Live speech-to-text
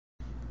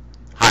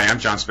I'm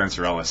John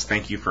Spencer Ellis.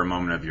 Thank you for a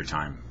moment of your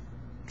time.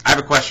 I have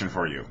a question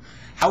for you.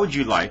 How would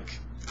you like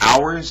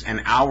hours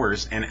and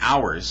hours and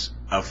hours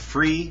of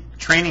free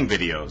training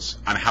videos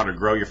on how to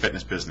grow your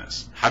fitness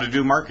business, how to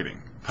do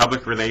marketing,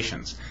 public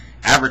relations,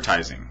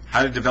 advertising,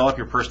 how to develop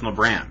your personal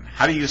brand,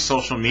 how to use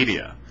social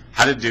media,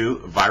 how to do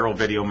viral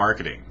video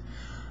marketing?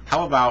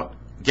 How about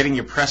getting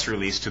your press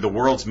release to the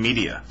world's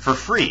media for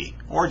free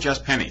or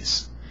just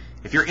pennies?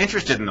 If you're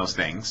interested in those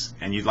things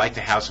and you'd like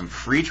to have some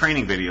free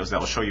training videos that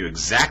will show you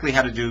exactly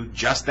how to do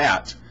just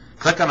that,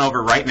 click on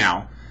over right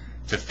now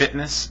to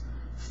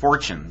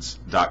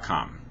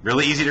fitnessfortunes.com.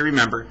 Really easy to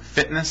remember,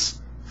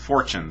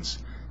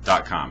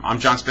 fitnessfortunes.com. I'm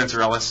John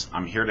Spencer Ellis.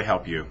 I'm here to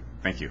help you.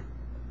 Thank you.